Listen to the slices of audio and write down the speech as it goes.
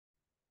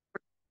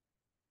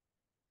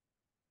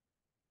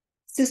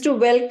This is to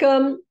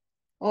welcome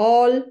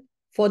all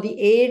for the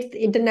 8th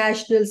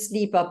International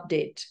Sleep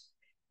Update,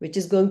 which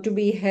is going to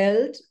be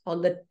held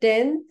on the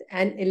 10th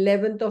and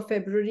 11th of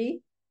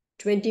February,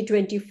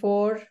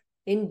 2024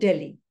 in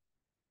Delhi.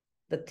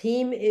 The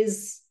theme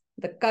is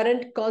the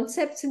current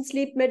concepts in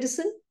sleep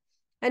medicine,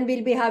 and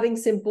we'll be having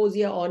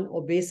symposia on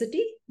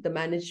obesity, the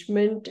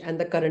management and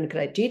the current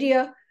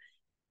criteria,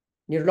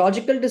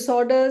 neurological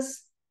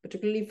disorders,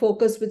 particularly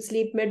focused with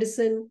sleep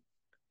medicine,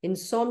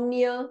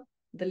 insomnia,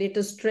 the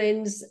latest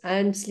trends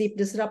and sleep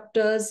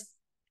disruptors,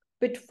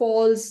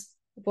 pitfalls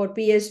for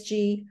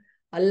PSG,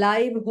 a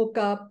live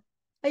hookup,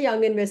 a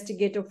young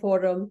investigator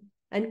forum,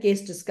 and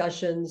case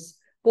discussions,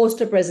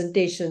 poster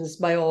presentations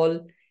by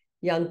all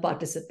young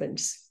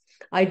participants.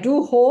 I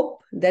do hope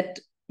that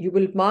you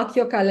will mark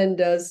your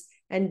calendars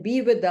and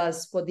be with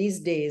us for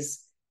these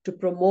days to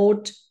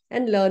promote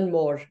and learn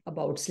more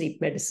about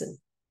sleep medicine.